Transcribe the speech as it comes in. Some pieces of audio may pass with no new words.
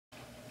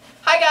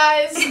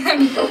guys.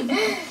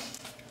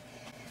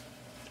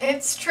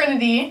 It's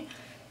Trinity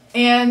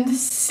and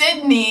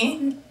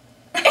Sydney.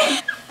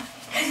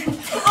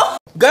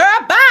 Girl,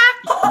 bye!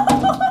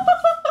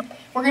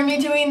 We're gonna be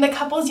doing the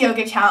couples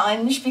yoga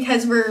challenge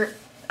because we're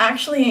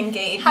actually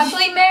engaged.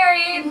 Happily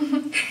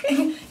married.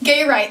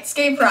 Gay rights,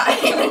 gay pride.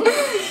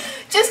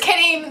 Just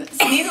kidding.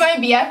 Sydney's my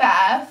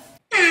BFF.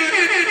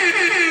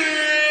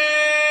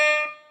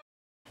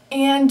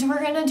 And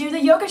we're gonna do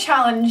the yoga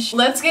challenge.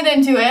 Let's get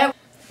into it.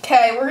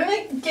 Okay, we're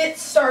gonna get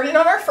started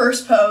on our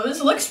first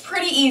pose. Looks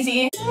pretty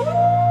easy.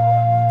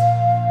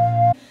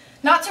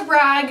 Not to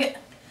brag,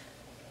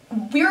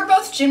 we were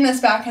both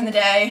gymnasts back in the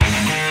day.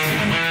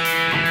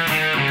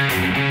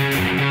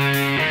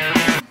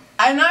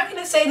 I'm not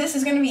gonna say this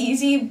is gonna be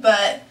easy,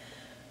 but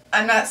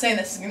I'm not saying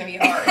this is gonna be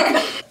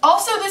hard.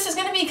 Also, this is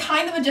gonna be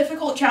kind of a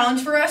difficult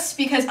challenge for us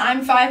because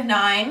I'm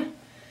 5'9".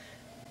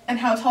 And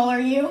how tall are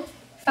you?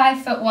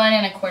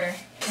 5'1¼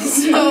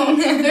 So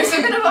there's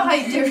a bit of a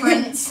height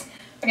difference.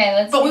 Okay,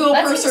 let's. But we will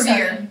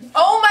persevere.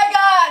 Oh my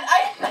god,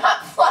 I'm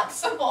not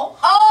flexible.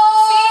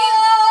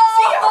 Oh!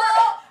 See her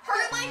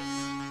like.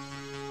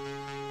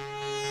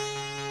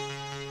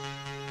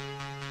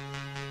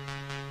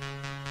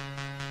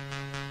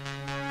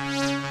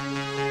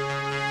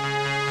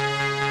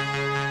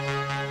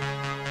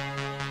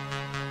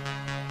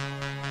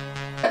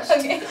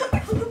 Okay.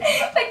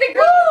 Like the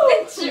girl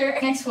in the picture.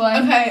 Next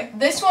one. Okay,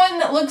 this one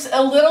looks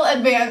a little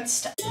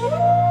advanced.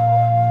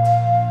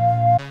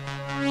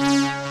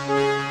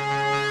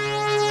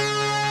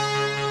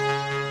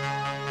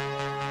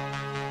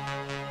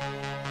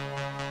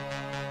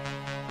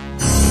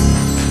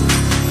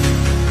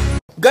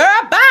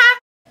 Girl, bye!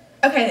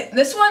 Okay,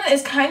 this one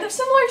is kind of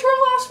similar to our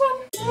last one.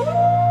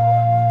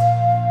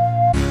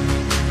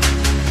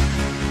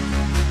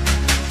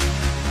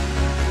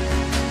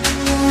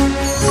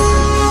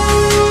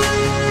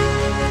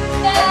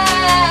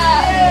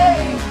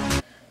 Yay!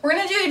 We're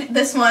gonna do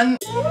this one.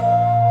 It's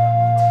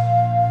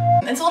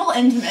a little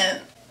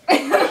intimate.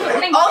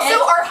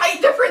 Also, our height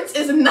difference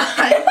is not.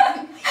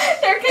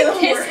 They're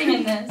kissing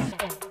in this.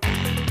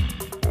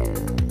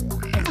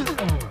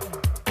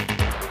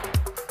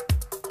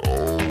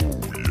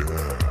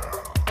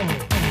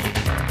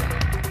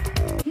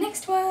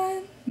 Next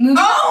one. Move.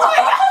 Oh my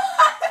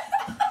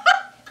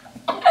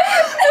god!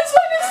 This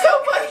one is so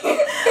funny.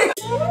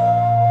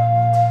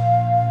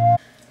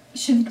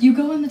 Should you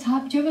go on the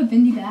top? Do you have a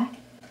bendy back?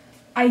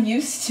 I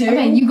used to.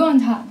 Okay, you go on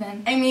top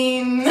then. I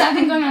mean. I've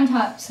been going on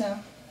top, so.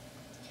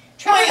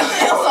 Wait,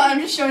 hold on. I'm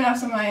just showing off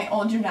some of my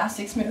old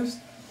gymnastics moves.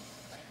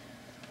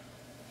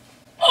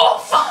 Oh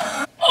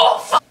fuck! Oh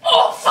fuck!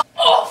 Oh fuck!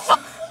 Oh fuck!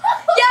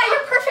 Yeah,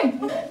 you're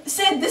perfect.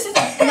 Sid, this is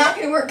not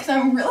gonna work because I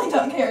really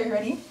don't care. You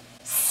ready?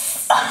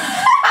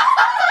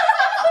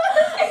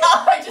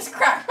 Oh, I just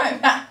cracked my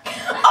back.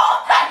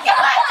 Oh my god!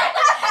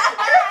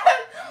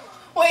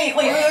 Wait,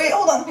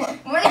 hold on.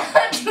 We're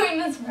not doing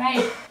this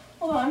right.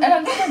 Hold on. I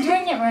don't think we're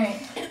doing it right.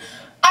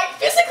 I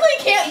physically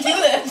can't do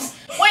this.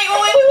 Wait, I know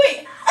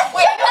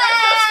what I'm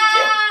supposed to do.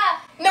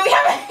 No, we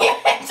haven't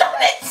even done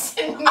it,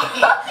 Sydney.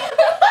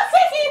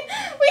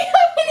 We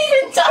haven't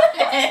even done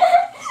it.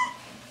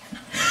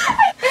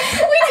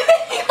 We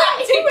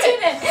didn't do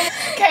it.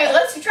 Okay,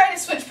 let's try to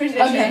switch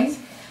positions. Okay.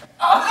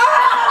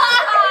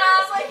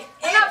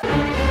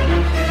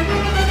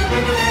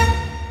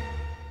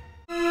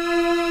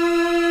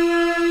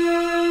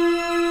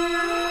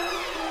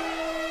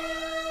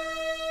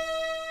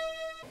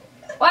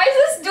 Why is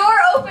this door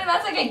open?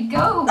 That's like a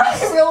ghost.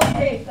 I really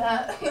hate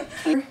that.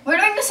 We're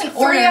doing this in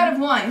order. 3 out of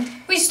 1.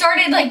 We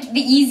started like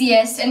the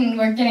easiest and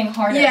we're getting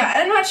harder. Yeah,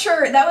 I'm not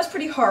sure. That was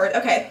pretty hard.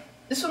 Okay,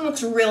 this one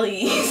looks really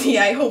easy.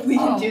 I hope we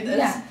can do this.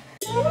 Yeah.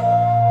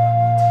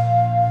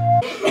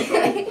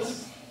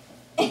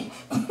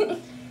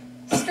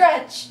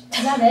 Stretch.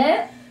 Is that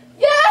it?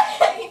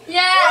 Yay!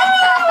 Yeah!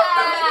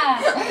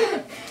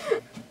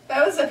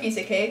 That was a piece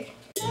of cake.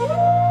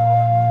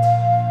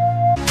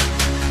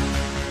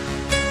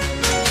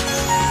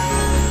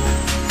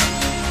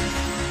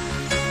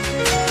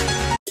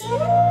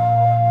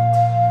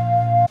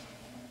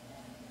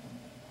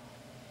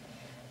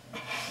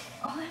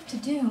 All I have to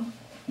do,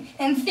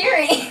 in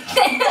theory,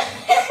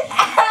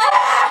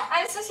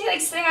 I'm supposed to be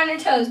like sitting on your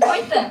toes.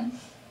 Point them.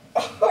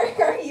 Where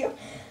are you?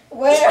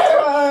 Where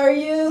are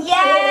you?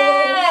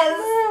 Yes!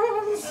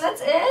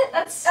 That's it?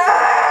 That's...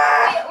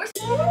 Ah!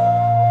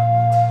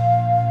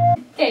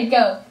 Okay,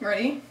 go.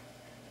 Ready?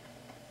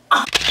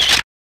 I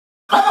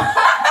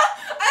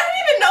don't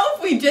even know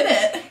if we did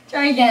it.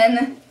 Try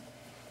again.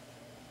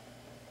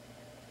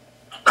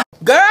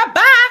 Girl,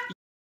 bye!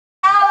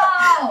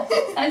 Ow!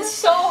 That's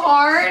so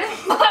hard.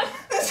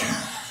 This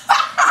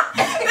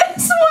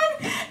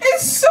one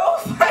is so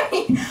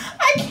funny.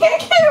 I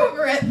can't get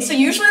over it. So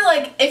usually,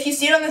 like, if you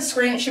see it on the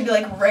screen, it should be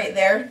like right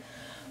there.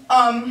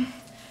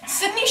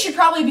 Sydney should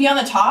probably be on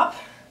the top.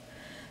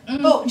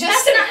 But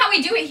just That's not how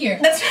we do it here.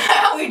 That's not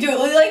how we do it.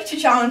 We like to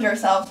challenge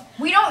ourselves.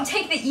 We don't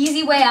take the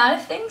easy way out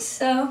of things,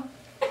 so...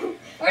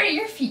 Where do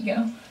your feet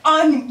go?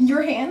 On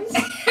your hands.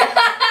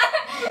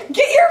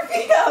 Get your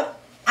feet up.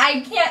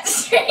 I can't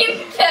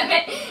straighten them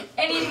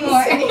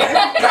anymore.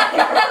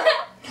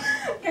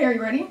 Okay, are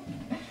you ready?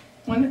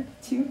 1,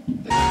 2,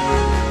 3.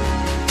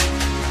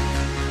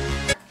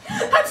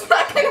 That's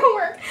not gonna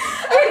work.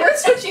 Okay, we're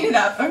switching it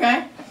up,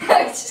 okay?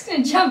 I was just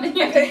gonna jump and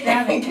you have to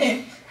grab it.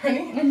 Okay,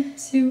 ready? 1,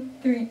 2,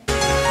 3.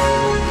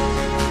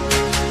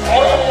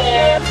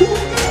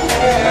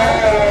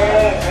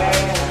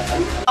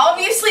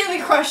 Obviously we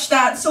crushed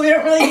that, so we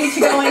don't really need to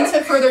go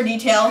into further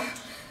detail.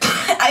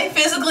 I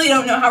physically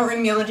don't know how we're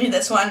gonna be able to do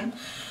this one.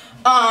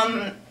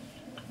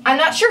 I'm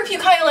not sure if you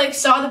kind of like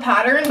saw the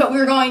pattern, but we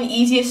were going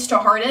easiest to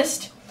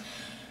hardest.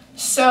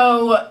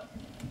 So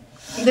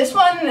this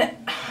one,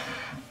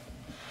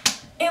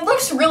 it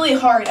looks really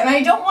hard, and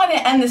I don't want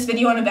to end this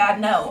video on a bad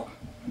note.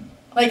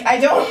 Like, I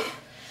don't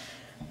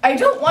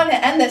want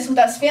to end this with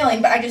us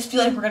failing, but I just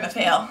feel like we're gonna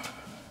fail.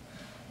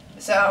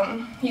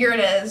 So here it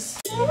is.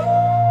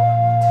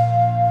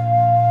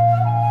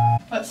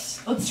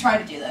 Let's try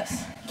to do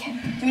this. Okay.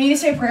 Do we need to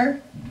say a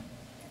prayer?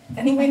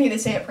 I think we need to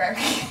say a prayer.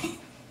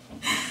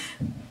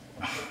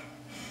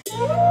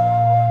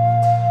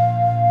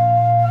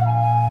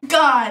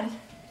 God,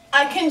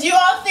 I can do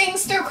all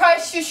things through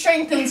Christ who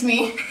strengthens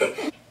me.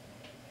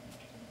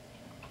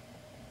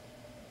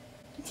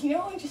 Do you know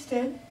what we just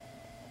did?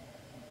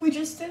 We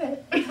just did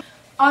it.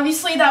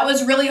 Obviously that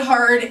was really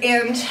hard,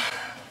 and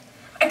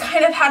I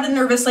kind of had a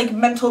nervous like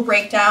mental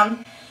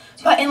breakdown.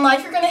 But in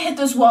life you're gonna hit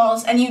those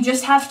walls and you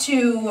just have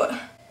to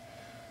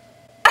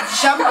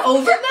jump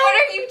over them. What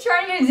are you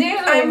trying to do?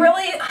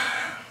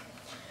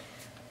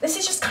 This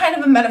is just kind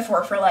of a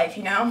metaphor for life,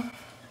 you know?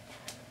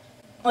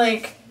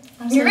 Like,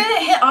 you're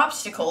gonna hit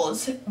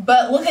obstacles,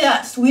 but look at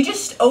us. We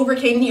just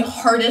overcame the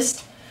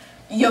hardest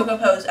yoga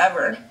pose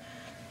ever.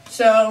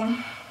 So,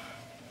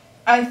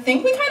 I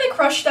think we kind of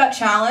crushed that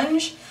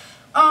challenge.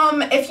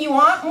 If you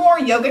want more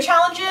yoga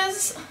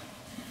challenges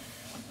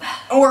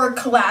or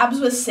collabs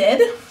with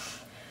Sid,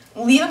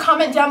 leave a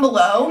comment down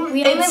below.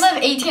 We only live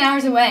 18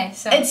 hours away,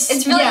 so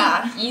it's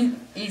really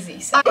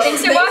easy. So.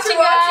 Thanks for watching,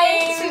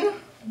 guys.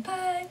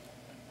 Bye.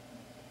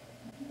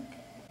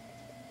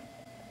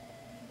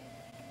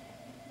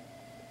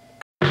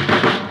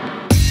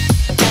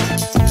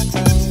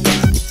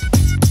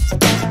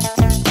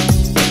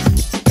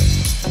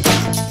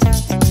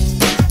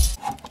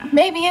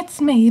 Maybe it's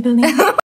Maybelline.